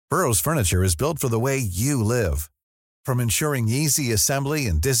Burrow's furniture is built for the way you live. From ensuring easy assembly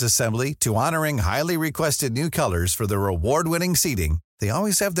and disassembly to honoring highly requested new colors for their award-winning seating, they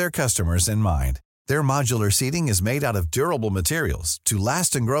always have their customers in mind. Their modular seating is made out of durable materials to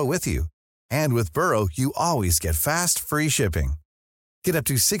last and grow with you. And with Burrow, you always get fast, free shipping. Get up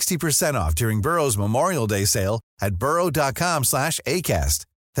to 60% off during Burrow's Memorial Day sale at burrow.com/ACAST.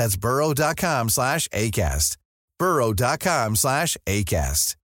 That's burrow.com/ACAST.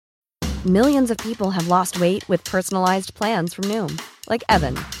 burrow.com/ACAST. Millions of people have lost weight with personalized plans from Noom. Like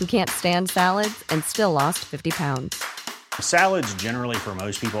Evan, who can't stand salads and still lost 50 pounds. Salads generally for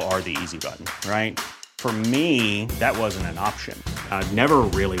most people are the easy button, right? For me, that wasn't an option. I never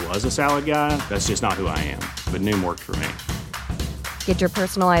really was a salad guy. That's just not who I am. But Noom worked for me. Get your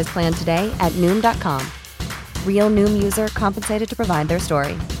personalized plan today at Noom.com. Real Noom user compensated to provide their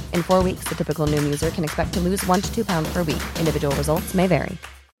story. In 4 weeks, the typical Noom user can expect to lose 1 to 2 pounds per week. Individual results may vary.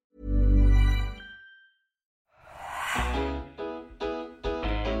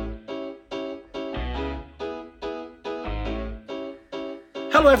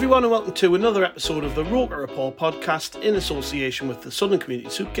 Hello everyone and welcome to another episode of the Roker Report podcast in association with the Southern Community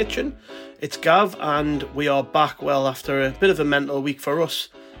Soup Kitchen. It's Gav and we are back, well, after a bit of a mental week for us.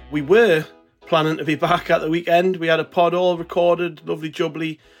 We were planning to be back at the weekend. We had a pod all recorded, lovely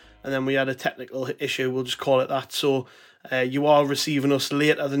jubbly, and then we had a technical issue, we'll just call it that. So you are receiving us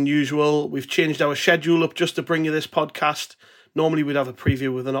later than usual. We've changed our schedule up just to bring you this podcast. Normally we'd have a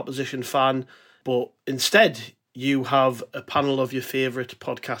preview with an opposition fan, but instead you have a panel of your favourite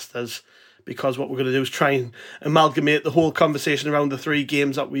podcasters, because what we're going to do is try and amalgamate the whole conversation around the 3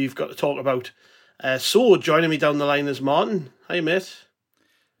 games that we've got to talk about. So joining me down the line is Martin. Hi mate.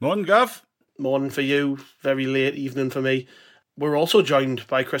 Morning Gav. Morning for you, very late evening for me. We're also joined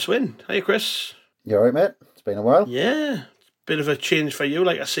by Chris Wynn. Hi Chris. You alright mate? It's been a while. Yeah, bit of a change for you.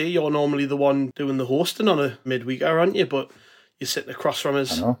 Like I say, you're normally the one doing the hosting on a midweeker, aren't you? But you're sitting across from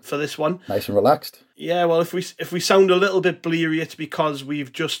us for this one. Nice and relaxed. Yeah, well, if we sound a little bit bleary, it's because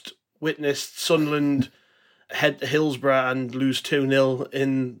we've just witnessed Sunderland head to Hillsborough and lose 2-0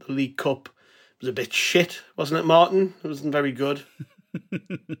 in the League Cup. It was a bit shit, wasn't it, Martin? It wasn't very good.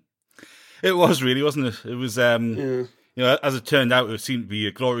 It was really, wasn't it? It was, you know, as it turned out, it seemed to be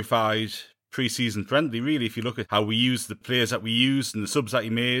a glorified pre-season friendly, really, if you look at how we used the players that we used and the subs that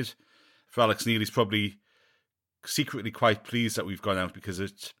he made. For Alex Neil, he's probably secretly quite pleased that we've gone out, because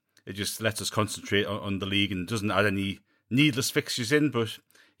it just lets us concentrate on the league and doesn't add any needless fixtures in. But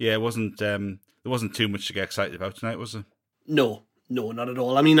yeah, it wasn't there wasn't too much to get excited about tonight, was there? No, not at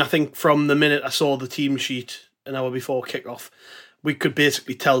all. I mean, I think from the minute I saw the team sheet an hour before kick-off, we could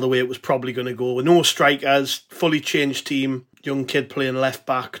basically tell the way it was probably going to go. With no strikers, fully changed team, young kid playing left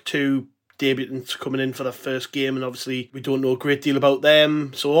back, 2 debutants coming in for their first game, and obviously we don't know a great deal about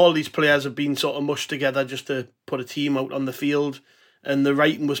them. So all these players have been sort of mushed together just to put a team out on the field. And the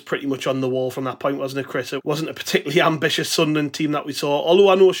writing was pretty much on the wall from that point, wasn't it, Chris? It wasn't a particularly ambitious Sunderland team that we saw.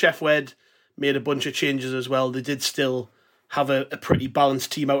 Although I know Chef Wed made a bunch of changes as well, they did still have a pretty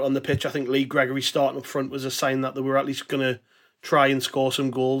balanced team out on the pitch. I think Lee Gregory starting up front was a sign that they were at least going to try and score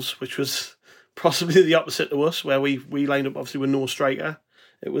some goals, which was possibly the opposite to us, where we lined up obviously with no striker.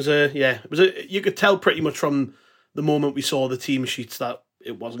 It was you could tell pretty much from the moment we saw the team sheets that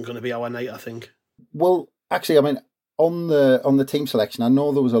it wasn't going to be our night, I think. Well, actually, I mean, on the team selection, I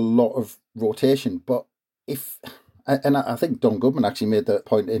know there was a lot of rotation, but I think Don Goodman actually made that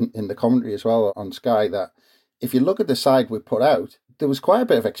point in the commentary as well on Sky, that if you look at the side we put out, there was quite a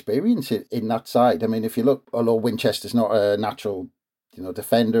bit of experience in that side. I mean, if you look, although Winchester's not a natural,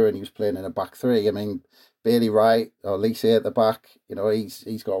 defender, and he was playing in a back 3, I mean, Bailey Wright or Lise at the back,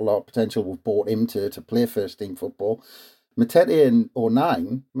 he's got a lot of potential. We've bought him to play first team football. Matete and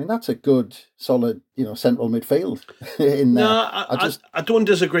O'Nien, I mean, that's a good, solid, central midfield in there. No, I don't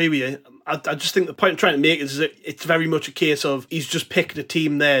disagree with you. I just think the point I'm trying to make is that it's very much a case of he's just picked a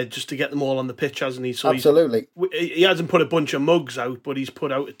team there just to get them all on the pitch, hasn't he? So absolutely. He hasn't put a bunch of mugs out, but he's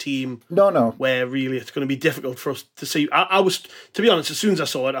put out a team where really it's going to be difficult for us to see. I was, to be honest, as soon as I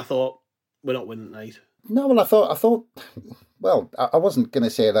saw it, I thought, we're not winning tonight. No, well, I thought, well, I wasn't going to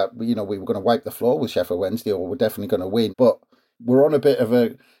say that, we were going to wipe the floor with Sheffield Wednesday or we're definitely going to win, but we're on a bit of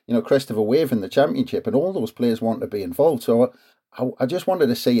a, crest of a wave in the Championship, and all those players want to be involved. So I just wanted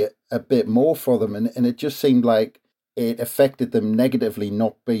to see it a bit more for them, and it just seemed like it affected them negatively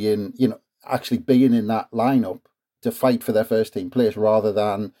not being, actually being in that lineup to fight for their first team place, rather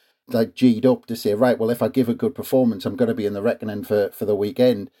than like G'd up to say, right, well, if I give a good performance, I'm going to be in the reckoning for the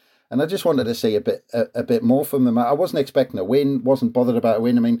weekend. And I just wanted to see a bit more from them. I wasn't expecting a win, wasn't bothered about a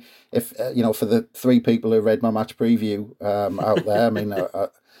win. I mean, if for the 3 people who read my match preview out there, I mean,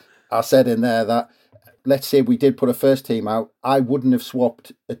 I said in there that, let's say we did put a first team out, I wouldn't have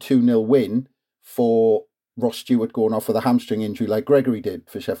swapped a 2-0 win for Ross Stewart going off with a hamstring injury like Gregory did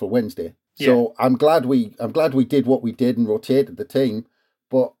for Sheffield Wednesday. Yeah. So I'm glad we did what we did and rotated the team,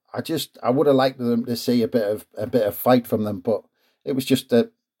 but I would have liked them to see a bit of fight from them, but it was just a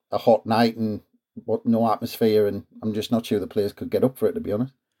hot night and no atmosphere, and I'm just not sure the players could get up for it, to be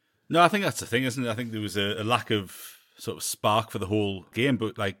honest. No, I think that's the thing, isn't it? I think there was a lack of sort of spark for the whole game,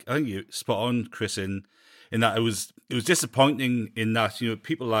 but like I think you're spot on, Chris, in that it was disappointing in that, you know,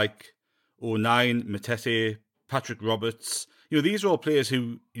 people like O'Nien, Matete, Patrick Roberts, you know, these are all players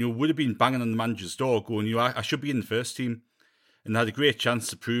who, you know, would have been banging on the manager's door going, you know, I should be in the first team, and had a great chance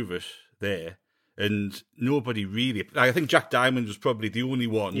to prove it there. And nobody really, I think Jack Diamond was probably the only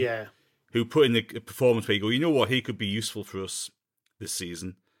one who put in a performance where you go, you know what, he could be useful for us this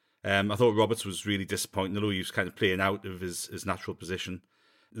season. I thought Roberts was really disappointing, although he was kind of playing out of his natural position.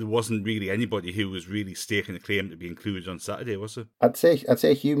 There wasn't really anybody who was really staking a claim to be included on Saturday, was there? I'd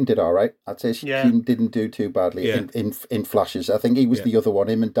say Hume did all right. I'd say Hume didn't do too badly in flashes. I think he was the other one,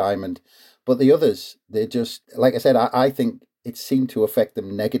 him and Diamond. But the others, they just, like I said, I think it seemed to affect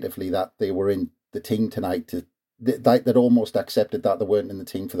them negatively that they were in the team tonight. They'd almost accepted that they weren't in the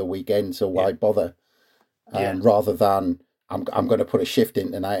team for the weekend, so why bother? Rather than, I'm going to put a shift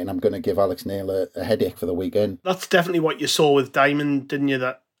in tonight and I'm going to give Alex Neil a headache for the weekend. That's definitely what you saw with Diamond, didn't you?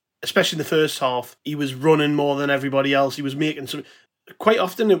 That, especially in the first half, he was running more than everybody else. He was making some... Quite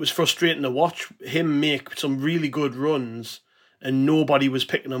often it was frustrating to watch him make some really good runs and nobody was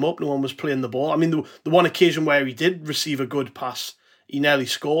picking him up. No one was playing the ball. I mean, the one occasion where he did receive a good pass, he nearly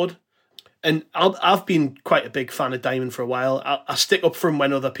scored. And I've been quite a big fan of Diamond for a while. I stick up for him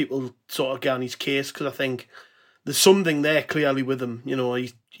when other people sort of get on his case, because I think there's something there clearly with him. You know,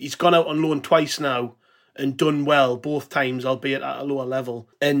 he's gone out on loan twice now and done well both times, albeit at a lower level.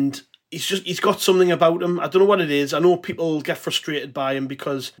 And he's got something about him. I don't know what it is. I know people get frustrated by him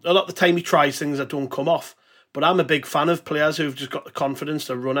because a lot of the time he tries things that don't come off. But I'm a big fan of players who've just got the confidence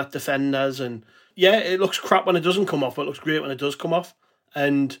to run at defenders. And yeah, it looks crap when it doesn't come off, but it looks great when it does come off.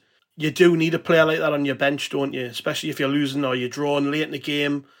 And you do need a player like that on your bench, don't you? Especially if you're losing or you're drawing late in the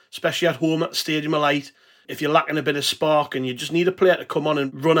game, especially at home at the Stadium of Light. If you're lacking a bit of spark and you just need a player to come on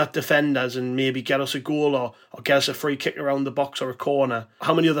and run at defenders and maybe get us a goal or get us a free kick around the box or a corner.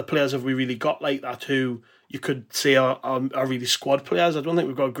 How many other players have we really got like that who you could say are really squad players? I don't think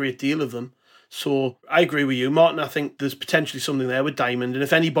we've got a great deal of them. So I agree with you, Martin. I think there's potentially something there with Diamond. And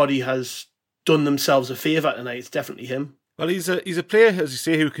if anybody has done themselves a favour tonight, it's definitely him. Well, he's a player, as you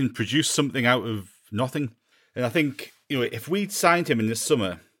say, who can produce something out of nothing. And I think, you know, if we'd signed him in this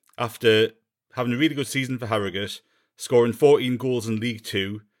summer after having a really good season for Harrogate, scoring 14 goals in League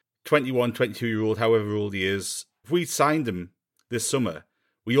Two, 21, 22-year-old, however old he is, if we'd signed him this summer,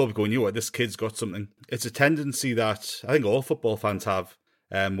 we all be going, you know what, this kid's got something. It's a tendency that I think all football fans have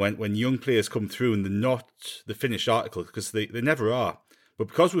when young players come through and they're not the finished article, because they never are. But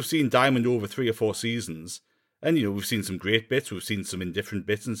because we've seen Diamond over 3 or 4 seasons, and, you know, we've seen some great bits, we've seen some indifferent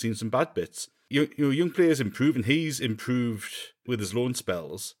bits and seen some bad bits. You know, young players improve, and he's improved with his loan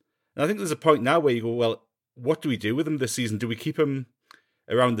spells. And I think there's a point now where you go, well, what do we do with him this season? Do we keep him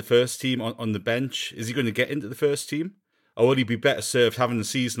around the first team on the bench? Is he going to get into the first team? Or will he be better served having the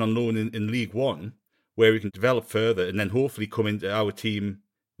season on loan in League One, where he can develop further and then hopefully come into our team,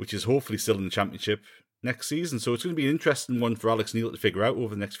 which is hopefully still in the Championship next season? So it's going to be an interesting one for Alex Neil to figure out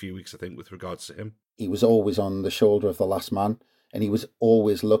over the next few weeks, I think, with regards to him. He was always on the shoulder of the last man, and he was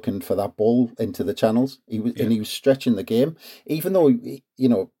always looking for that ball into the channels. And he was stretching the game, even though, you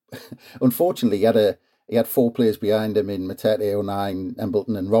know, unfortunately he had 4 players behind him in Matete, O'Nien,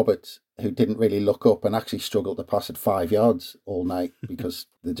 Embleton and Roberts, who didn't really look up and actually struggled to pass at 5 yards all night because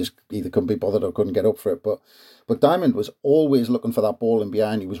they just either couldn't be bothered or couldn't get up for it. But Diamond was always looking for that ball in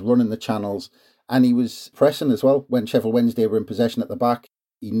behind. He was running the channels and he was pressing as well. When Sheffield Wednesday were in possession at the back,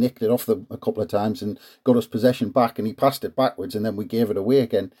 he nicked it off them a couple of times and got us possession back, and he passed it backwards and then we gave it away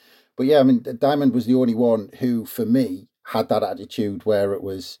again. But yeah, I mean, Diamond was the only one who, for me, had that attitude where it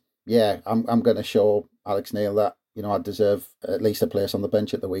was, yeah, I'm going to show Alex Neil that, you know, I deserve at least a place on the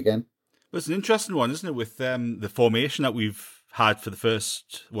bench at the weekend. Well, it's an interesting one, isn't it, with the formation that we've had for the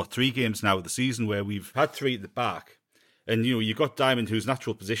first, 3 games now of the season, where we've had 3 at the back. And, you know, you've got Diamond, whose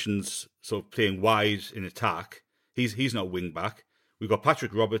natural position's sort of playing wide in attack. He's not a wing back. We've got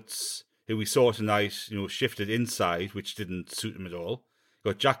Patrick Roberts, who we saw tonight, you know, shifted inside, which didn't suit him at all.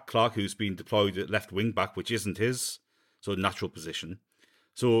 We've got Jack Clark, who's been deployed at left wing back, which isn't his sort of natural position.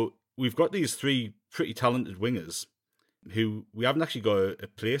 So we've got these 3 pretty talented wingers who we haven't actually got a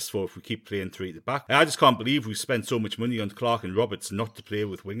place for if we keep playing 3 at the back. And I just can't believe we've spent so much money on Clark and Roberts not to play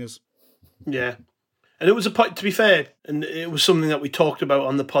with wingers. Yeah. And it was a point, to be fair, and it was something that we talked about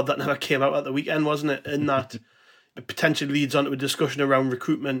on the pod that never came out at the weekend, wasn't it? In that it potentially leads on to a discussion around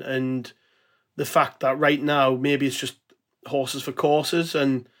recruitment and the fact that right now maybe it's just horses for courses,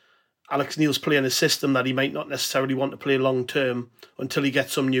 and Alex Neil's playing a system that he might not necessarily want to play long term until he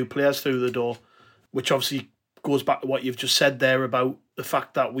gets some new players through the door, which obviously goes back to what you've just said there about the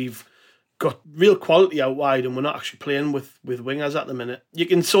fact that we've got real quality out wide and we're not actually playing with wingers at the minute.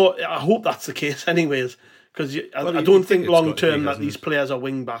 I hope that's the case anyways, because I don't think long term that these players are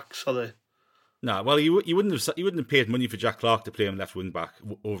wing backs, are they? No, well, you wouldn't have paid money for Jack Clark to play him left wing back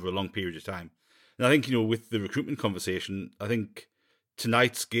over a long period of time. And I think, with the recruitment conversation, I think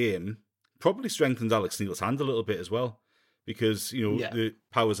tonight's game probably strengthens Alex Neil's hand a little bit as well, because the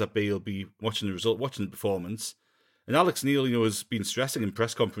powers that be will be watching the result, watching the performance. And Alex Neil, has been stressing in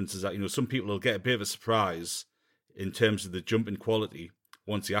press conferences that, some people will get a bit of a surprise in terms of the jump in quality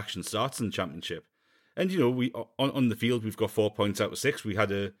once the action starts in the Championship. And, we on the field, we've got 4 points out of 6. We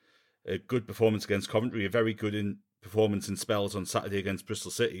had a good performance against Coventry, a very good performance in spells on Saturday against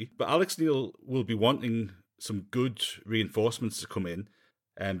Bristol City. But Alex Neil will be wanting some good reinforcements to come in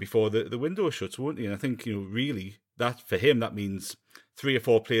before the window shuts, won't he? And I think, really, that for him, that means 3 or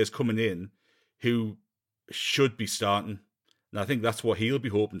 4 players coming in who should be starting. And I think that's what he'll be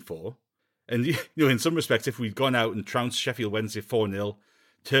hoping for. And, in some respects, if we'd gone out and trounced Sheffield Wednesday 4-0,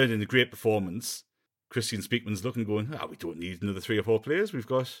 turned in a great performance, Christian Speakman's looking going, we don't need another 3 or 4 players. We've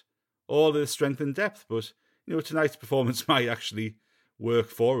got all the strength and depth. But, tonight's performance might actually work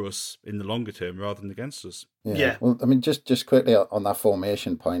for us in the longer term rather than against us. Yeah. Well, just quickly on that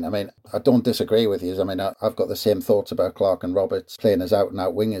formation point, I don't disagree with you. I've got the same thoughts about Clark and Roberts playing as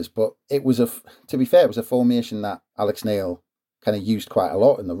out-and-out wingers, but it was to be fair, it was a formation that Alex Neil kind of used quite a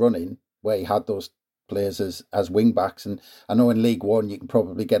lot in the running, where he had those players as wing-backs. And I know in League One you can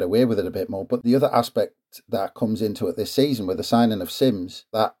probably get away with it a bit more, but the other aspect that comes into it this season with the signing of Sims,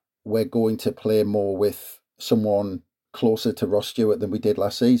 that we're going to play more with someone closer to Ross Stewart than we did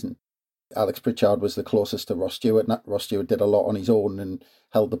last season. Alex Pritchard was the closest to Ross Stewart. Ross Stewart did a lot on his own and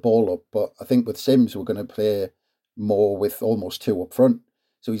held the ball up. But I think with Sims, we're going to play more with almost 2 up front.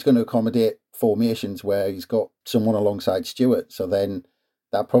 So he's going to accommodate formations where he's got someone alongside Stewart. So then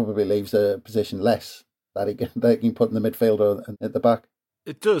that probably leaves a position less that he can put in the midfielder at the back.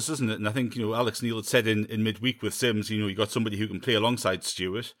 It does, doesn't it? And I think, Alex Neil had said in midweek with Sims, you got somebody who can play alongside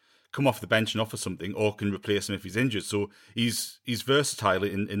Stewart, come off the bench and offer something, or can replace him if he's injured. So he's versatile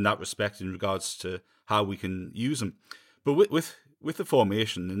in that respect in regards to how we can use him. But with the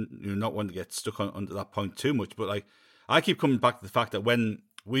formation, and not wanting to get stuck onto that point too much, but I keep coming back to the fact that when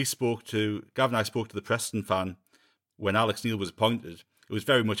Gav and I spoke to the Preston fan when Alex Neil was appointed, it was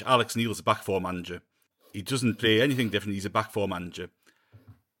very much Alex Neil's a back four manager. He doesn't play anything different. He's a back four manager.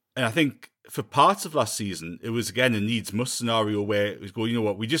 And I think for parts of last season, it was again a needs-must scenario where it was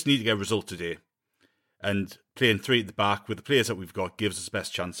going, we just need to get a result today. And playing 3 at the back with the players that we've got gives us the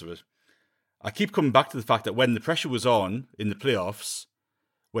best chance of it. I keep coming back to the fact that when the pressure was on in the playoffs,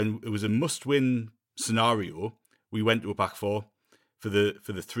 when it was a must-win scenario, we went to a back four for the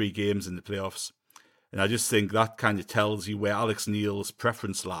 3 games in the playoffs. And I just think that kind of tells you where Alex Neil's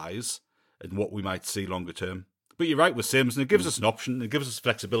preference lies and what we might see longer term. But you're right with Sims, and it gives us an option. It gives us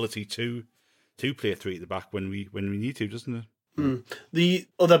flexibility to play 3 at the back when we need to, doesn't it? The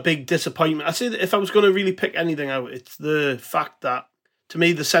other big disappointment, I say that if I was going to really pick anything out, it's the fact that, to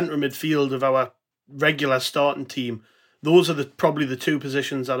me, the centre midfield of our regular starting team, those are probably the 2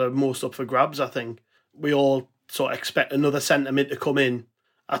 positions that are most up for grabs, I think. We all sort of expect another centre mid to come in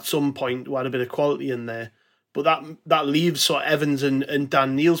at some point who had a bit of quality in there. But that leaves sort of Evans and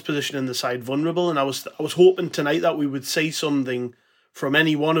Dan Neil's position in the side vulnerable. And I was hoping tonight that we would see something from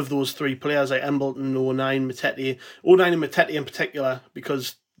any one of those 3 players, like Embleton, O'Nien, Matete. O'Nien and Matete in particular,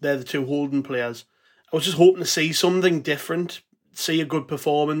 because they're the 2 holding players. I was just hoping to see something different, see a good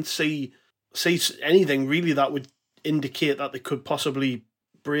performance, see anything really that would indicate that they could possibly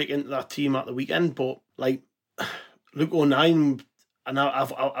break into that team at the weekend. But Luke O'Nien, and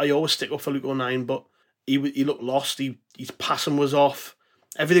I always stick up for Luke O'Nien, but he looked lost. His passing was off.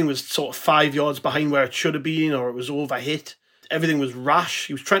 Everything was sort of 5 yards behind where it should have been, or it was overhit. Everything was rash.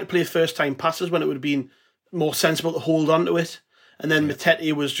 He was trying to play first-time passes when it would have been more sensible to hold on to it. And then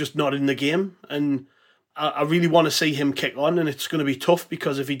Matete was just not in the game. And I really want to see him kick on, and it's going to be tough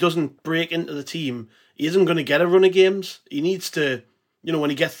because if he doesn't break into the team, he isn't going to get a run of games. He needs to, when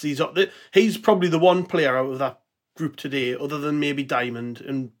he gets these up, he's probably the one player out of that group today, other than maybe Diamond,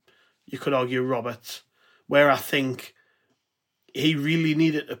 and you could argue Roberts, where I think he really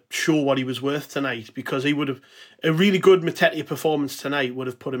needed to show what he was worth tonight, because he would have a really good Matete performance tonight would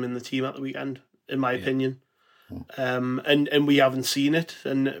have put him in the team at the weekend, in my opinion. And we haven't seen it,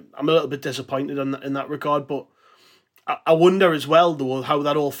 and I'm a little bit disappointed in that regard. But I wonder as well, though, how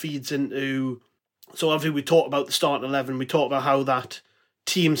that all feeds into. So obviously we talked about the starting 11. We talked about how that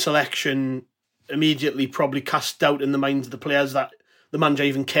team selection immediately probably cast doubt in the minds of the players that the manager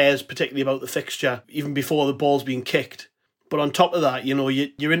even cares particularly about the fixture, even before the ball's being kicked. But on top of that,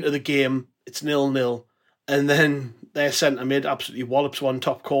 you're into the game, it's 0-0, and then their centre mid absolutely wallops one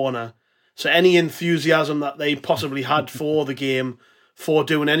top corner. So any enthusiasm that they possibly had for the game, for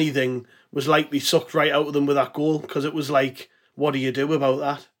doing anything, was likely sucked right out of them with that goal, because it was like, what do you do about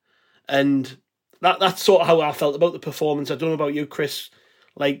that? And that's sort of how I felt about the performance. I don't know about you, Chris.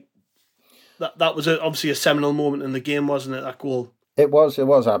 Like, that was obviously a seminal moment in the game, wasn't it, that goal? It was.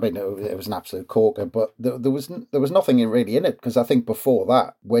 I mean, it was an absolute corker, but there was nothing really in it, because I think before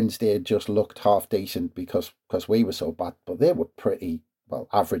that, Wednesday had just looked half decent because we were so bad, but they were pretty, well,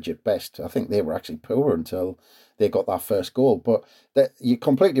 average at best. I think they were actually poor until they got that first goal. But you're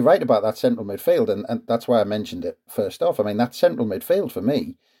completely right about that central midfield, and that's why I mentioned it first off. I mean, that central midfield for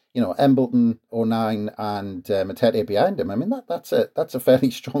me, Embleton, O'Nien and Matete behind him. I mean, that's a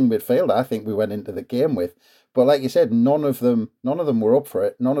fairly strong midfield I think we went into the game with. But like you said, none of them were up for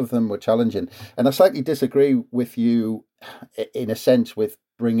it. None of them were challenging. And I slightly disagree with you in a sense with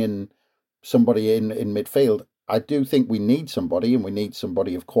bringing somebody in midfield. I do think we need somebody, and we need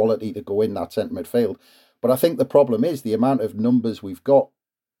somebody of quality to go in that centre midfield. But I think the problem is the amount of numbers we've got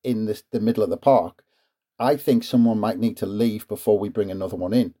in the middle of the park. I think someone might need to leave before we bring another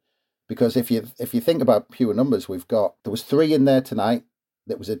one in. Because if you think about pure numbers, there was 3 in there tonight.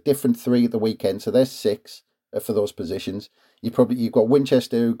 There was a different 3 at the weekend, so there's 6 for those positions. You've got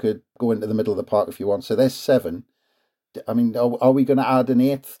Winchester, who could go into the middle of the park if you want, so there's 7. I mean, are we going to add an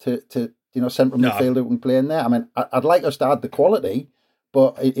 8th to central midfielder who can play in there? I mean, I'd like us to add the quality,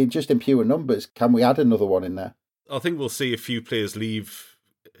 but just in pure numbers, can we add another one in there? I think we'll see a few players leave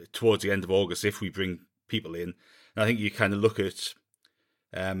towards the end of August if we bring people in. And I think you kind of look at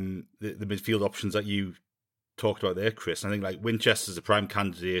the midfield options that you talked about there, Chris. I think like Winchester's a prime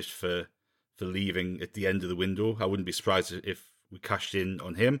candidate for leaving at the end of the window. I wouldn't be surprised if we cashed in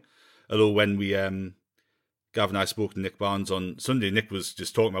on him. Although when we Gav and I spoke to Nick Barnes on Sunday, Nick was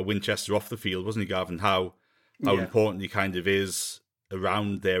just talking about Winchester off the field, wasn't he, Gav, and how important he kind of is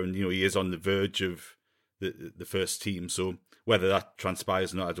around there, and he is on the verge of the first team. So whether that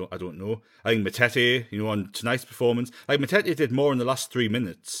transpires or not, I don't know. I think Matete, on tonight's performance, like Matete did more in the last 3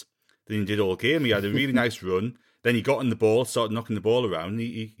 minutes than he did all game. He had a really nice run. Then he got on the ball, started knocking the ball around.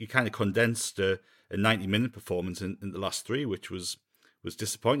 He kind of condensed a 90-minute performance in the last 3, which was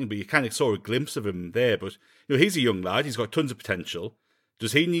disappointing. But you kind of saw a glimpse of him there. But he's a young lad. He's got tons of potential.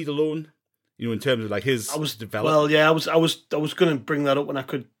 Does he need a loan? In terms of like his development. Well, yeah, I was going to bring that up when I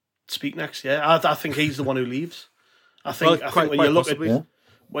could speak next. Yeah, I think he's the one who leaves. I think when you look at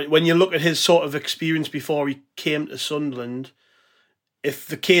when you look at his sort of experience before he came to Sunderland, if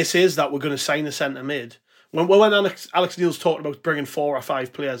the case is that we're going to sign a centre mid. When Alex Neil's talking about bringing 4 or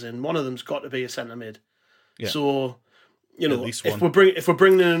 5 players in, one of them's got to be a centre mid. Yeah. So, if we're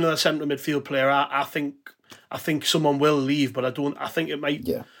bringing in another centre midfield player, I think someone will leave, but I think it might.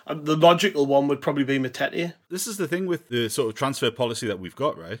 Yeah. The logical one would probably be Matete. This is the thing with the sort of transfer policy that we've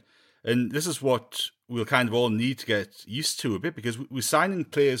got, right? And this is what we'll kind of all need to get used to a bit, because we're signing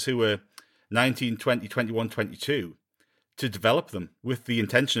players who are 19, 20, 21, 22. To develop them with the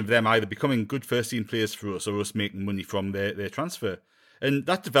intention of them either becoming good first-team players for us or us making money from their transfer. And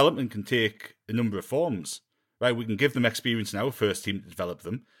that development can take a number of forms, right? We can give them experience in our first team to develop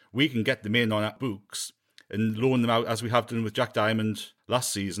them. We can get them in on our books and loan them out as we have done with Jack Diamond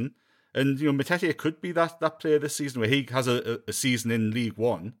last season. And, Matete could be that player this season where he has a season in League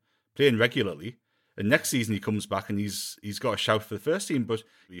One, playing regularly. And next season he comes back and he's got a shout for the first team. But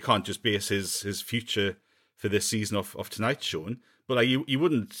you can't just base his future for this season of tonight's showing. But like you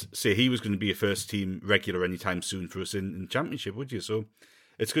wouldn't say he was going to be a first team regular anytime soon for us in Championship, would you? So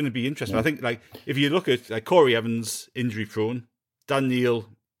it's going to be interesting. Yeah. I think like if you look at like Corey Evans, injury prone, Dan Neil,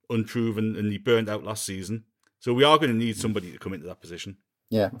 unproven, and he burned out last season. So we are going to need somebody to come into that position.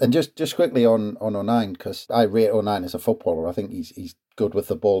 Yeah, and just quickly on O'Nien, because I rate O'Nien as a footballer. I think he's good with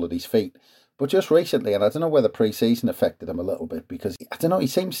the ball at his feet. But just recently, and I don't know whether pre-season affected him a little bit, because, I don't know, he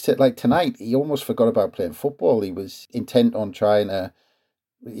seems to, like tonight, he almost forgot about playing football. He was intent on trying to,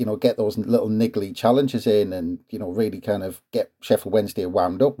 get those little niggly challenges in and, really kind of get Sheffield Wednesday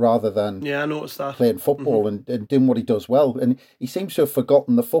wound up rather than I noticed that. Playing football and doing what he does well. And he seems to have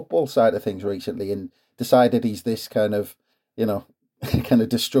forgotten the football side of things recently and decided he's this kind of kind of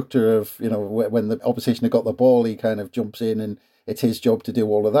destructor of, when the opposition have got the ball, he kind of jumps in and it's his job to do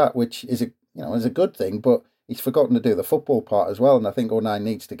all of that, which is a good thing, but he's forgotten to do the football part as well. And I think O'Nien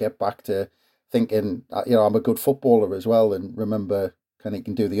needs to get back to thinking, I'm a good footballer as well, and remember kind of he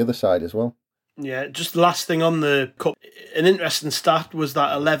can do the other side as well. Yeah, just the last thing on the Cup. An interesting stat was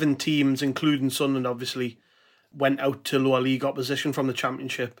that 11 teams, including Sunderland, obviously, went out to lower league opposition from the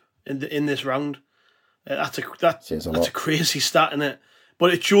Championship in this round. That's a crazy stat, isn't it?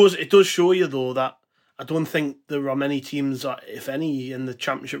 But it does show you though that I don't think there are many teams, if any, in the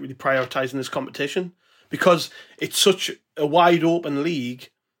Championship really prioritising this competition, because it's such a wide open league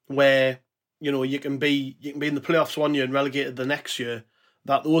where you can be in the playoffs one year and relegated the next year.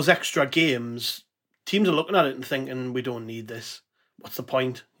 That those extra games, teams are looking at it and thinking, we don't need this. What's the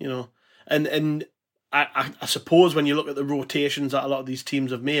point? And I suppose when you look at the rotations that a lot of these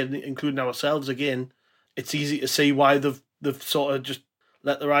teams have made, including ourselves again, it's easy to see why they've sort of just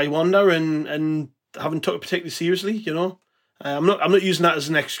let their eye wander and haven't took it particularly seriously. I'm not using that as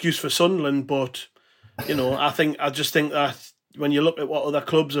an excuse for Sunderland, but I just think that when you look at what other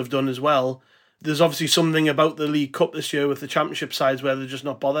clubs have done as well, there's obviously something about the League Cup this year with the Championship sides where they're just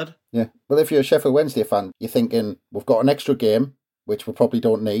not bothered. Yeah, well, if you're a Sheffield Wednesday fan, you're thinking, we've got an extra game, which we probably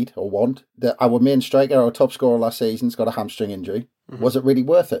don't need or want. Our main striker, our top scorer last season's got a hamstring injury. Mm-hmm. Was it really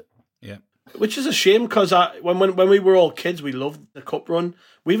worth it? Yeah. Which is a shame, because when we were all kids, we loved the Cup run.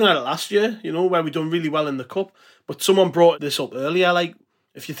 We even had it last year, where we done really well in the Cup. But someone brought this up earlier, like,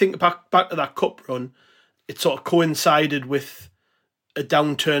 if you think back to that Cup run, it sort of coincided with a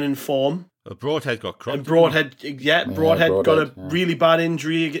downturn in form. Broadhead got cropped. And Broadhead got a really bad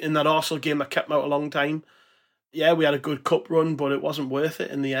injury in that Arsenal game that kept him out a long time. Yeah, we had a good cup run, but it wasn't worth it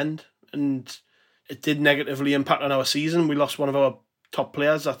in the end. And it did negatively impact on our season. We lost one of our top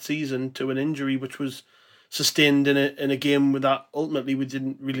players that season to an injury, which was sustained in a game that ultimately we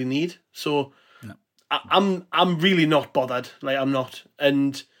didn't really need. So no. I'm really not bothered. Like, I'm not.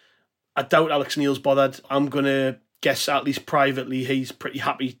 And I doubt Alex Neil's bothered. I'm going to guess, at least privately, he's pretty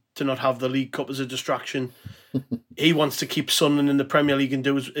happy to not have the League Cup as a distraction. He wants to keep Sunderland in the Premier League and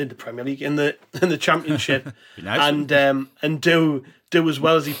in the Championship, nice. and do as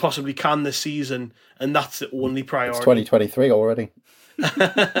well as he possibly can this season, and that's the only priority. It's 2023 already.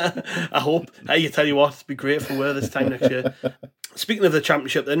 I hope. Hey, tell you what, it'd be great if we were this time next year. Speaking of the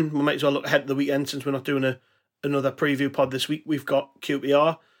Championship, then we might as well look ahead to the weekend, since we're not doing another preview pod this week. We've got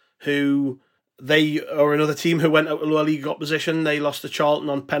QPR, who they are another team who went out to lower league opposition. They lost to Charlton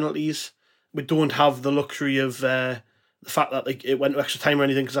on penalties. We don't have the luxury of the fact that it went to extra time or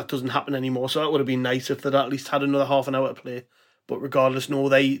anything, because that doesn't happen anymore. So that would have been nice if they'd at least had another half an hour to play. But regardless, no,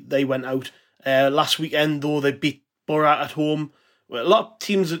 they went out. Last weekend, though, they beat Borough at home. A lot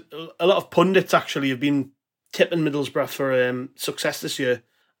of pundits actually have been tipping Middlesbrough for success this year,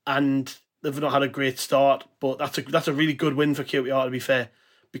 and they've not had a great start. But that's a really good win for QPR, to be fair,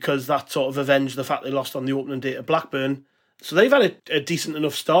 because that sort of avenged the fact they lost on the opening day to Blackburn. So they've had a decent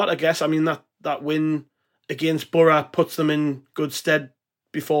enough start, I guess. I mean, that win against Borough puts them in good stead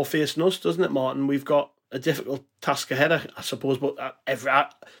before facing us, doesn't it, Martin? We've got a difficult task ahead, I suppose. But to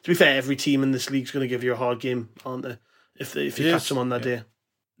be fair, every team in this league's going to give you a hard game, aren't they? If you catch them on that day.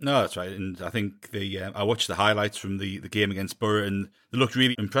 No, that's right. And I think I watched the highlights from the game against Borough, and they looked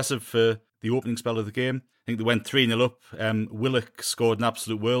really impressive for the opening spell of the game. I think they went 3-0 up. Willock scored an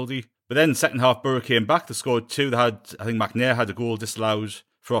absolute worldie. But then second half, Borough came back. They scored two. I think McNair had a goal disallowed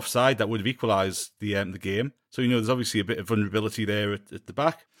for offside that would have equalised the game. So, there's obviously a bit of vulnerability there at the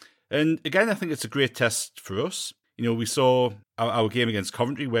back. And again, I think it's a great test for us. We saw our game against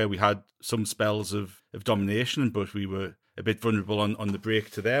Coventry, where we had some spells of domination, but we were a bit vulnerable on the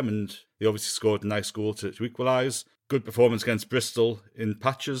break to them. And they obviously scored a nice goal to equalise. Good performance against Bristol in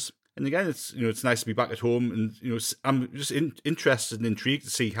patches. And again, it's nice to be back at home, and I'm just interested and intrigued to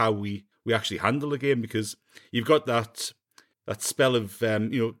see how we actually handle the game, because you've got that spell of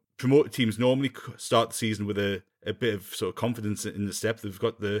promoted teams normally start the season with a bit of sort of confidence in the step. They've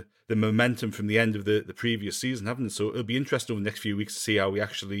got the momentum from the end of the previous season, haven't they? So it'll be interesting over the next few weeks to see how we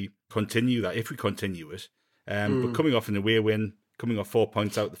actually continue that, if we continue it. But coming off an away win, coming off 4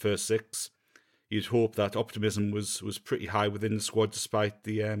 points out the first 6, you'd hope that optimism was pretty high within the squad despite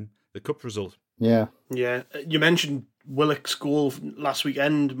the cup result. Yeah. You mentioned Willock's goal last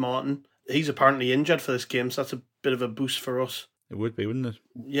weekend, Martin. He's apparently injured for this game, so that's a bit of a boost for us. It would be, wouldn't it?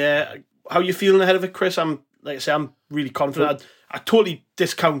 Yeah. How are you feeling ahead of it, Chris? I'm really confident. I totally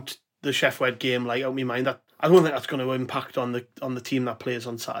discount the Sheffield game out of my mind. I don't think that's going to impact on the team that plays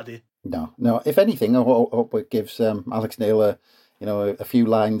on Saturday. No. If anything, I hope it gives Alex Neil a few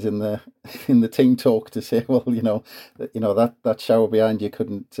lines in the team talk to say, well, that shower behind you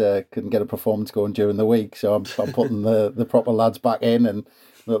couldn't get a performance going during the week, so I'm putting the proper lads back in, and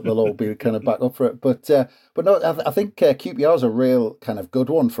they'll all be kind of back up for it. But no, I think QPR is a real kind of good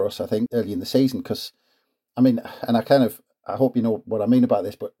one for us. I think early in the season, because I mean, and I hope you know what I mean about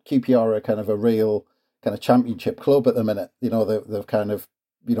this, but QPR are kind of a real kind of championship club at the minute. They've kind of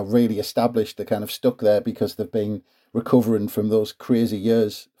really established. They're kind of stuck there because they've been recovering from those crazy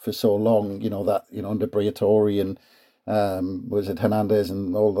years for so long. Under Briatore and was it Hernandez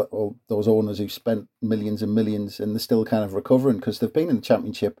and all those owners who spent millions and millions, and they're still kind of recovering because they've been in the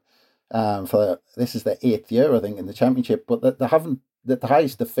championship this is their 8th year, I think, in the championship. But they haven't. The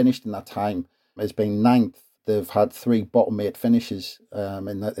highest they've finished in that time has been 9th. They've had 3 bottom 8 finishes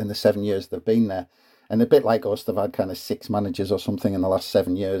in the 7 years they've been there. And a bit like us, they've had kind of 6 managers or something in the last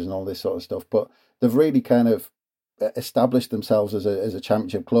 7 years and all this sort of stuff. But they've really kind of established themselves as a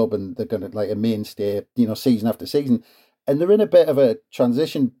championship club, and they're going to like a mainstay, season after season. And they're in a bit of a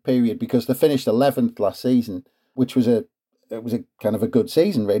transition period because they finished 11th last season, which was a kind of a good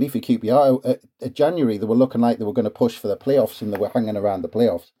season really for QPR. At January, they were looking like they were going to push for the playoffs, and they were hanging around the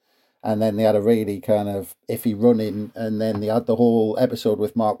playoffs. And then they had a really kind of iffy run-in, and then they had the whole episode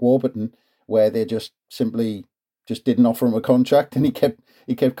with Mark Warburton, where they just simply didn't offer him a contract, and he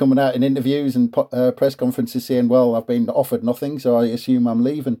kept coming out in interviews and press conferences saying, "Well, I've been offered nothing, so I assume I'm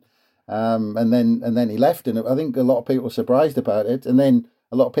leaving." And then he left, and I think a lot of people were surprised about it. And then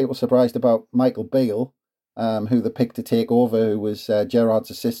a lot of people were surprised about Michael Beale, who they picked to take over, who was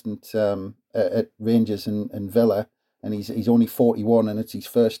Gerrard's assistant at Rangers and Villa, and he's only 41, and it's his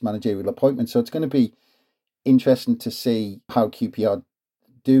first managerial appointment. So it's going to be interesting to see how QPR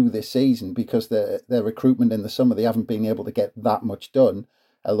do this season, because their recruitment in the summer, they haven't been able to get that much done.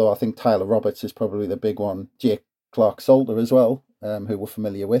 Although I think Tyler Roberts is probably the big one. Jake Clark-Salter as well, who we're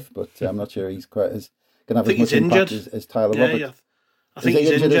familiar with, but I'm not sure he's quite as going to have as much impact as Tyler Roberts. Yeah. I think he's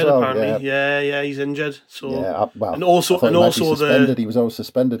injured as well? Apparently. Yeah, he's injured. So and also he was always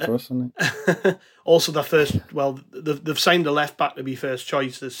suspended for us, wasn't he? Also, they've signed a left back to be first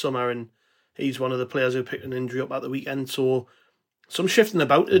choice this summer, and he's one of the players who picked an injury up at the weekend. So some shifting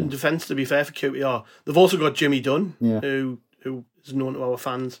about in defence, to be fair, for QPR. They've also got Jimmy Dunn, who is known to our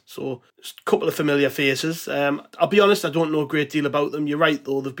fans. So just a couple of familiar faces. I'll be honest, I don't know a great deal about them. You're right,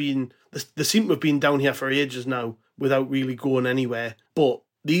 though. They seem to have been down here for ages now without really going anywhere. But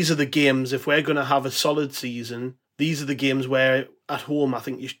these are the games, if we're going to have a solid season, these are the games where at home I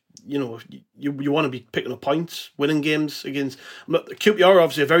think you want to be picking up points, winning games against. QPR are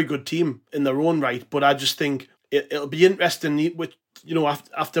obviously a very good team in their own right, but I just think it'll be interesting with,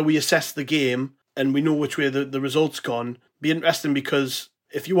 after we assess the game and we know which way the result's gone, be interesting, because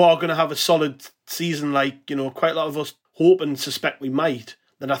if you are going to have a solid season like, quite a lot of us hope and suspect we might,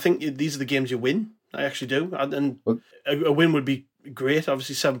 then I think these are the games you win. I actually do. And a win would be great,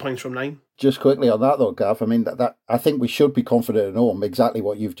 obviously 7 points from 9. Just quickly on that though, Gav, I mean, that I think we should be confident at home, exactly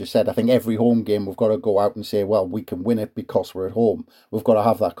what you've just said. I think every home game we've got to go out and say, well, we can win it because we're at home. We've got to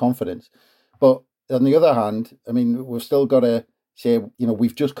have that confidence. But on the other hand, I mean, we've still got to say,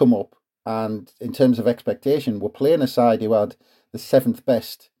 we've just come up, and in terms of expectation, we're playing a side who had the 7th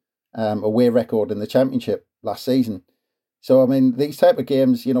best away record in the Championship last season. So, I mean, these type of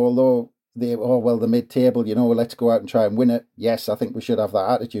games, although the mid-table, let's go out and try and win it. Yes, I think we should have that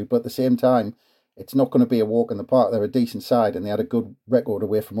attitude. But at the same time, it's not going to be a walk in the park. They're a decent side, and they had a good record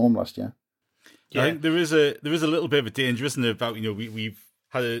away from home last year. Yeah. I think there is a little bit of a danger, isn't there, about, we've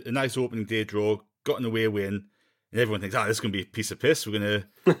had a nice opening day draw, got an away win, and everyone thinks, this is going to be a piece of piss. We're going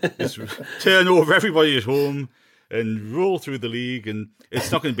to just turn over everybody at home and roll through the league, and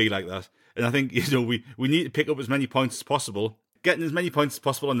it's not going to be like that. And I think, we need to pick up as many points as possible. Getting as many points as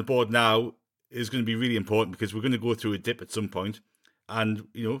possible on the board now is going to be really important, because we're going to go through a dip at some point. And,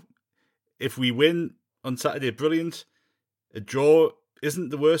 if we win on Saturday, brilliant. A draw isn't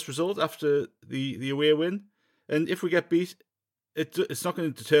the worst result after the away win. And if we get beat, it's not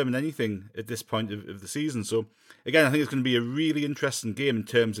going to determine anything at this point of the season. So, again, I think it's going to be a really interesting game in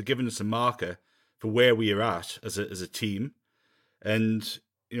terms of giving us a marker for where we are at as a team. And,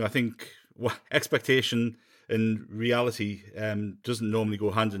 I think expectation and reality doesn't normally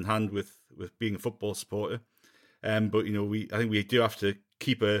go hand in hand with being a football supporter. But, I think we do have to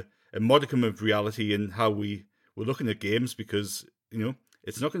keep a modicum of reality in how we're looking at games, because,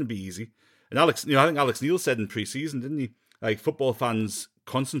 it's not going to be easy. And I think Alex Neil said in pre-season, didn't he? Like, football fans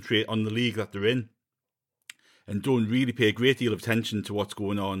concentrate on the league that they're in and don't really pay a great deal of attention to what's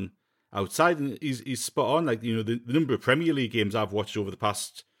going on outside. And he's spot on. Like, the number of Premier League games I've watched over the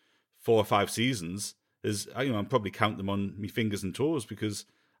past 4 or 5 seasons is, I'm probably counting them on my fingers and toes because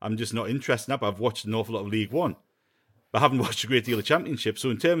I'm just not interested in that. But I've watched an awful lot of League One, but I haven't watched a great deal of Championship. So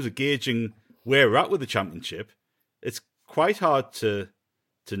in terms of gauging where we're at with the Championship, it's quite hard to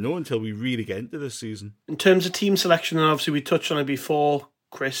know until we really get into this season. In terms of team selection, and obviously we touched on it before,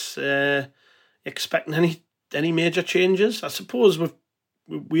 Chris, expecting any major changes? I suppose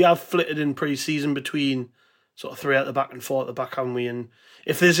we have flitted in pre-season between sort of 3 at the back and 4 at the back, haven't we? And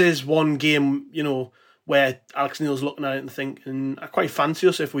if this is one game, where Alex Neil's looking at it and thinking, I quite fancy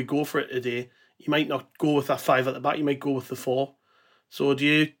us if we go for it today, you might not go with that 5 at the back, you might go with the 4. So what do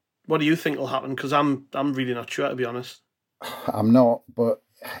you think will happen? Because I'm really not sure, to be honest. I'm not, but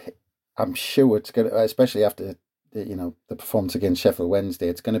I'm sure it's going to, especially after the performance against Sheffield Wednesday,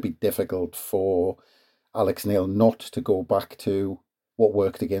 it's going to be difficult for Alex Neil not to go back to what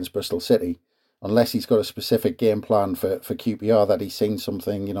worked against Bristol City, unless he's got a specific game plan for QPR that he's seen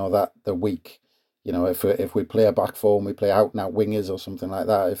something, that the week. If we play a back four and we play out and out wingers or something like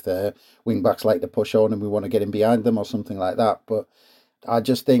that, if the wing backs like to push on and we want to get in behind them or something like that. But I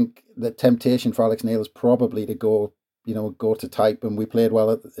just think the temptation for Alex Neil is probably to go to type, and we played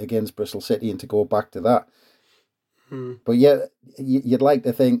well against Bristol City, and to go back to that. But yeah, you'd like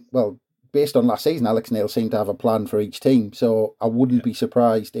to think, well, based on last season, Alex Neil seemed to have a plan for each team, so I wouldn't be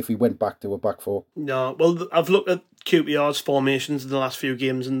surprised if he went back to a back 4. No, well, I've looked at QPR's formations in the last few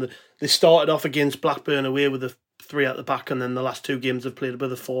games, and they started off against Blackburn away with a 3 at the back, and then the last 2 games they've played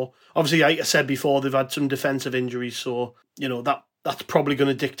with a 4. Obviously, like I said before, they've had some defensive injuries, so that's probably going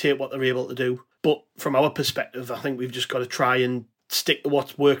to dictate what they're able to do. But from our perspective, I think we've just got to try and stick to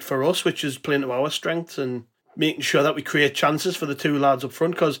what's worked for us, which is playing to our strengths and making sure that we create chances for the 2 lads up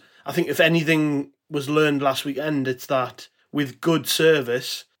front. Because I think if anything was learned last weekend, it's that with good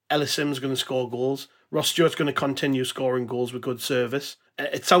service, Ellis Sims is going to score goals. Ross Stewart's going to continue scoring goals with good service.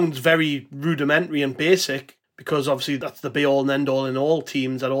 It sounds very rudimentary and basic, because obviously that's the be-all and end-all in all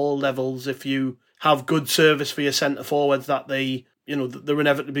teams at all levels. If you have good service for your centre-forwards, that they're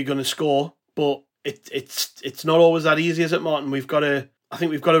inevitably going to score. But it's not always that easy, is it, Martin? I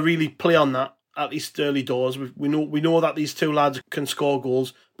think we've got to really play on that, at least early doors. We know that these 2 lads can score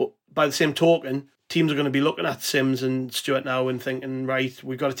goals, but by the same token, teams are going to be looking at Sims and Stewart now and thinking, right,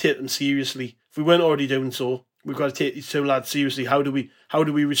 we've got to take them seriously. If we weren't already doing so, we've got to take these 2 lads seriously. How do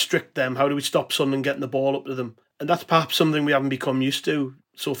we restrict them? How do we stop Sunderland getting the ball up to them? And that's perhaps something we haven't become used to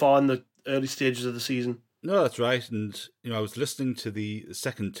so far in the early stages of the season. No, that's right. And, I was listening to the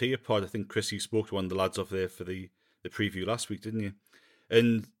second tier pod. I think, Chris, you spoke to one of the lads off there for the preview last week, didn't you?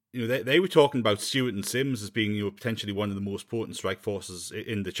 And, they were talking about Stewart and Sims as being, potentially one of the most potent strike forces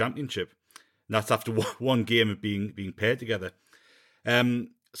in the Championship. And that's after one game of being paired together.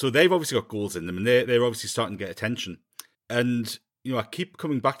 So they've obviously got goals in them, and they're obviously starting to get attention. And, I keep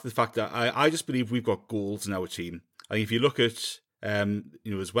coming back to the fact that I just believe we've got goals in our team. I think if you look at,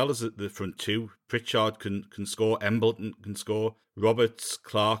 as well as the front 2, Pritchard can score, Embleton can score, Roberts,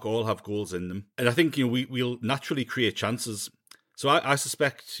 Clark all have goals in them. And I think, we'll naturally create chances. So I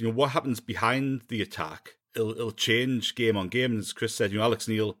suspect, what happens behind the attack, it'll change game on game. And as Chris said, Alex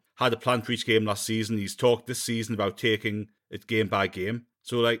Neil had a plan for each game last season. He's talked this season about taking it game by game.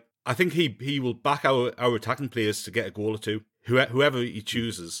 So, I think he will back our attacking players to get a goal or 2, whoever he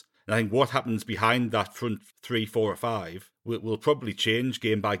chooses. And I think what happens behind that front 3, 4 or 5 will probably change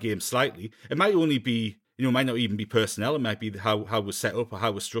game by game slightly. It might only be, it might not even be personnel. It might be how we're set up or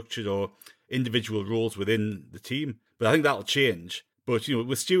how we're structured or individual roles within the team. But I think that'll change. But,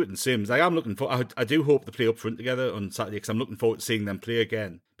 with Stewart and Sims, I do hope they play up front together on Saturday, because I'm looking forward to seeing them play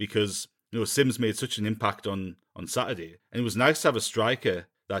again. Because, Sims made such an impact on Saturday. And it was nice to have a striker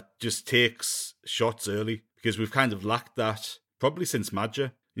that just takes shots early, because we've kind of lacked that probably since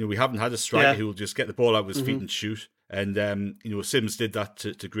Madger. We haven't had a striker who will just get the ball out of his feet and shoot. And, Sims did that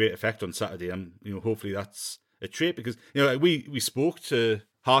to great effect on Saturday. And, hopefully that's a trait, because, we spoke to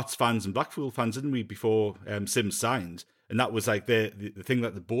Hearts fans and Blackpool fans, didn't we, before Sims signed? And that was like the thing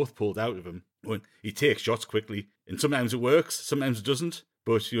that they both pulled out of him. When he takes shots quickly, and sometimes it works, sometimes it doesn't.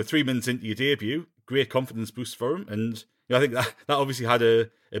 But 3 minutes into your debut, great confidence boost for him. And I think that obviously had a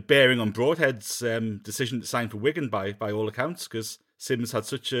bearing on Broadhead's decision to sign for Wigan by all accounts, because Sims had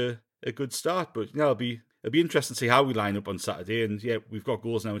such a good start. But it'll be interesting to see how we line up on Saturday. And we've got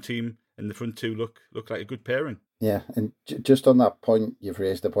goals in our team, and the front 2 look like a good pairing. Yeah, and just on that point you've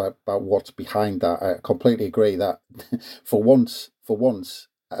raised about what's behind that, I completely agree that for once,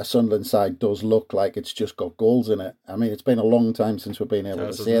 a Sunderland side does look like it's just got goals in it. I mean, it's been a long time since we've been able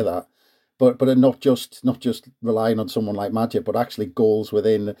to say that. But not just relying on someone like Madger, but actually goals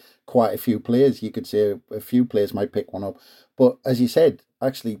within quite a few players. You could say a few players might pick one up. But as you said,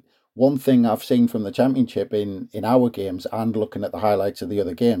 actually, one thing I've seen from the Championship in our games and looking at the highlights of the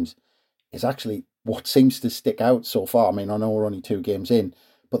other games is actually what seems to stick out so far. I mean, I know we're only 2 games in,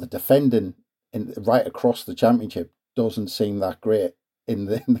 but the defending right across the Championship doesn't seem that great in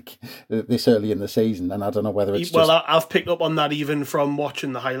this early in the season. And I don't know whether it's I've picked up on that even from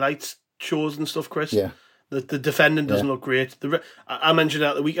watching the highlights shows and stuff, Chris. Yeah. The defending doesn't look great. I mentioned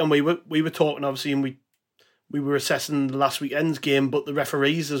that the weekend we were talking, obviously, and we were assessing the last weekend's game, but the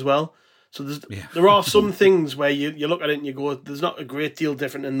referees as well. So there are some things where you look at it and you go, there's not a great deal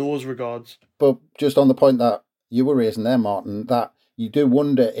different in those regards. But just on the point that you were raising there, Martin, that you do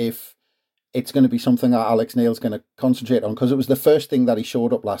wonder if it's going to be something that Alex Neil's going to concentrate on, because it was the first thing that he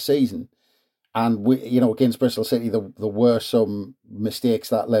showed up last season. And we, against Bristol City, there were some mistakes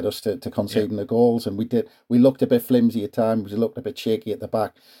that led us to conceding the goals, and we looked a bit flimsy at times. We looked a bit shaky at the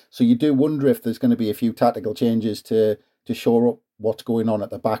back. So you do wonder if there's going to be a few tactical changes to shore up what's going on at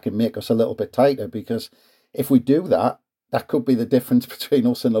the back and make us a little bit tighter. Because if we do that, that could be the difference between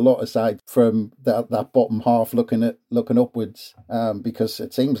us and a lot of sides from that bottom half looking upwards. Because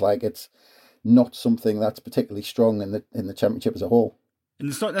it seems like it's not something that's particularly strong in the Championship as a whole. And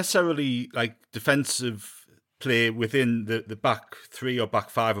it's not necessarily like defensive play within the back 3 or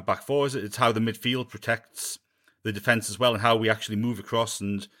back 5 or back 4, is it? It's how the midfield protects the defence as well, and how we actually move across,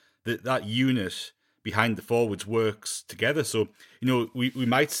 and that unit behind the forwards works together. So, we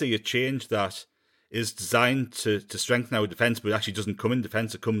might see a change that is designed to strengthen our defence, but it actually doesn't come in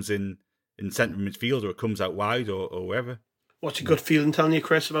defence. It comes in centre midfield, or it comes out wide, or wherever. What's your gut feeling telling you,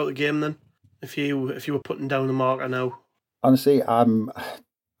 Chris, about the game then? If you were putting down the marker now? Honestly, I'm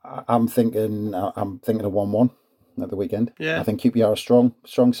thinking a 1-1 at the weekend. Yeah. I think QPR are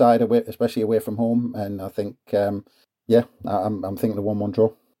strong side away, especially away from home, and I think I'm thinking a 1-1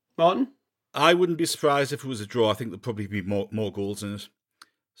 draw. Martin? I wouldn't be surprised if it was a draw. I think there'd probably be more goals in it.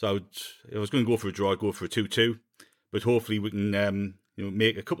 So if I was going to go for a draw, I'd go for a 2-2. But hopefully we can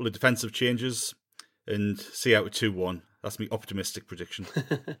make a couple of defensive changes and see out a 2-1. That's my optimistic prediction.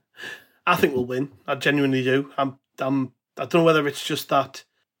 I think we'll win. I genuinely do. I don't know whether it's just that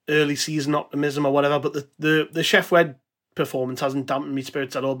early season optimism or whatever, but the Chef Wed performance hasn't dampened me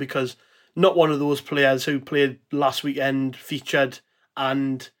spirits at all, because not one of those players who played last weekend featured,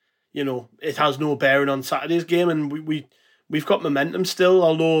 and it has no bearing on Saturday's game, and we've got momentum still.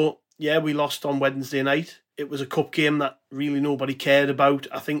 Although we lost on Wednesday night, it was a cup game that really nobody cared about.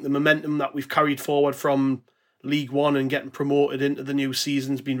 I think the momentum that we've carried forward from League One and getting promoted into the new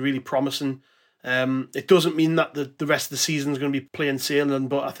season's been really promising. It doesn't mean that the rest of the season is going to be plain sailing,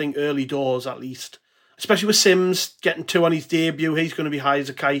 but I think early doors at least, especially with Sims getting 2 on his debut, he's going to be high as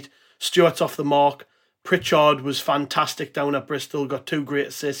a kite. Stewart's off the mark. Pritchard was fantastic down at Bristol, got 2 great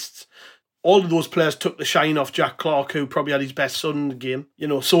assists. All of those players took the shine off Jack Clark, who probably had his best son in the game.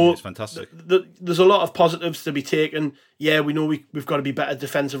 So it's fantastic. There's a lot of positives to be taken. Yeah, we know we've got to be better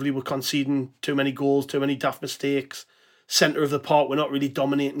defensively. We're conceding too many goals, too many daft mistakes. Centre of the park, we're not really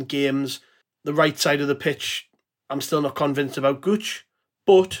dominating games. The right side of the pitch, I'm still not convinced about Gooch.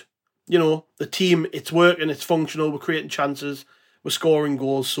 But, the team, it's working, it's functional, we're creating chances, we're scoring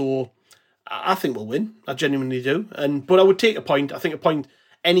goals, so I think we'll win. I genuinely do. But I would take a point. I think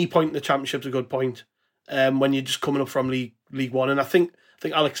any point in the Championship's a good point when you're just coming up from League One. And I think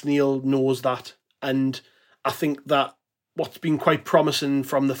Alex Neil knows that. And I think that what's been quite promising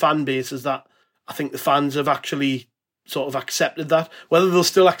from the fan base is that I think the fans have actually sort of accepted that. Whether they'll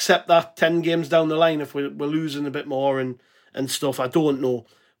still accept that 10 games down the line if we're losing a bit more and stuff, I don't know.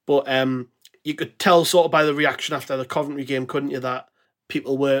 But you could tell sort of by the reaction after the Coventry game, couldn't you, that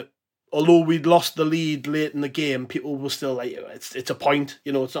people were, although we'd lost the lead late in the game, people were still like, it's a point,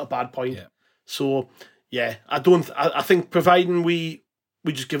 it's not a bad point. Yeah. So, yeah, I think providing we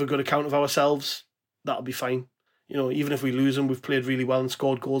just give a good account of ourselves, that'll be fine. Even if we lose and we've played really well and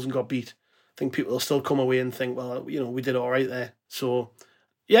scored goals and got beat, I think people will still come away and think, well, we did all right there. So,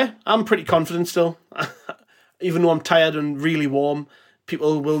 yeah, I'm pretty confident still. Even though I'm tired and really warm,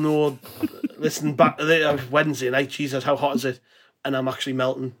 people will know, listen back to Wednesday night, Jesus, how hot is it? And I'm actually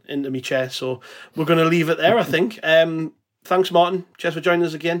melting into my chair. So we're going to leave it there, I think. Thanks, Martin. Cheers for joining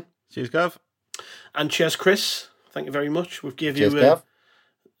us again. Cheers, Gav. And cheers, Chris. Thank you very much. We've given you a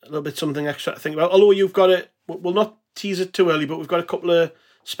little bit something extra to think about. Although you've got it, we'll not tease it too early, but we've got a couple of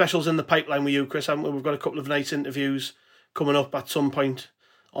specials in the pipeline with you, Chris, haven't we? We've got a couple of nice interviews coming up at some point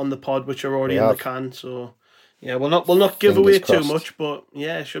on the pod, which are already in the can. So yeah, we'll not give away too much, but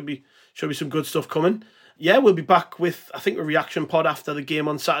yeah, should be some good stuff coming. Yeah, we'll be back with, I think, a reaction pod after the game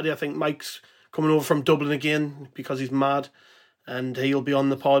on Saturday. I think Mike's coming over from Dublin again because he's mad, and he'll be on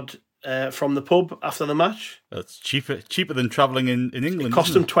the pod from the pub after the match. That's cheaper than travelling in England. It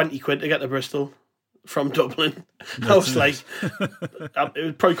cost them 20 quid to get to Bristol from Dublin. I was like, it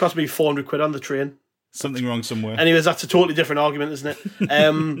would probably cost me 400 quid on the train. Something wrong somewhere. Anyways, that's a totally different argument, isn't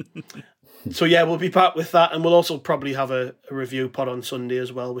it? So yeah, we'll be back with that, and we'll also probably have a review pod on Sunday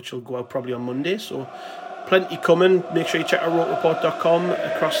as well, which will go out probably on Monday. So plenty coming. Make sure you check out rokereport.com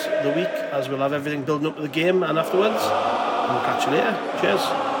across the week, as we'll have everything building up to the game and afterwards. And we'll catch you later. Cheers.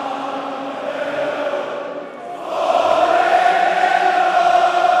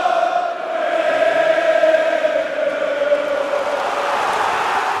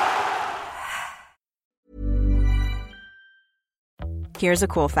 Here's a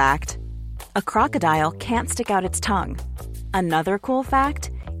cool fact. A crocodile can't stick out its tongue. Another cool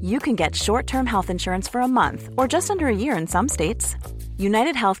fact, you can get short-term health insurance for a month or just under a year in some states.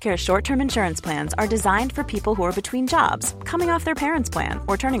 United Healthcare short-term insurance plans are designed for people who are between jobs, coming off their parents' plan,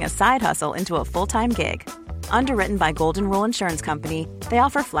 or turning a side hustle into a full-time gig. Underwritten by Golden Rule Insurance Company, they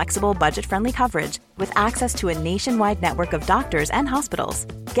offer flexible, budget-friendly coverage with access to a nationwide network of doctors and hospitals.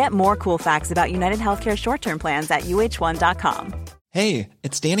 Get more cool facts about United Healthcare short-term plans at uh1.com. Hey,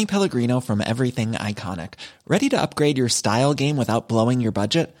 it's Danny Pellegrino from Everything Iconic. Ready to upgrade your style game without blowing your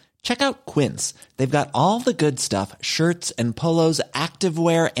budget? Check out Quince. They've got all the good stuff, shirts and polos,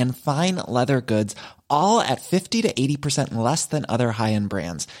 activewear, and fine leather goods, all at 50 to 80% less than other high-end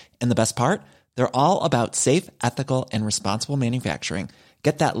brands. And the best part? They're all about safe, ethical, and responsible manufacturing.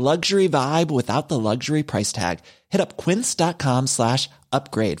 Get that luxury vibe without the luxury price tag. Hit up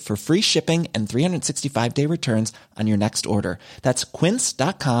quince.com/upgrade for free shipping and 365-day returns on your next order. That's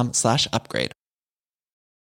quince.com/upgrade.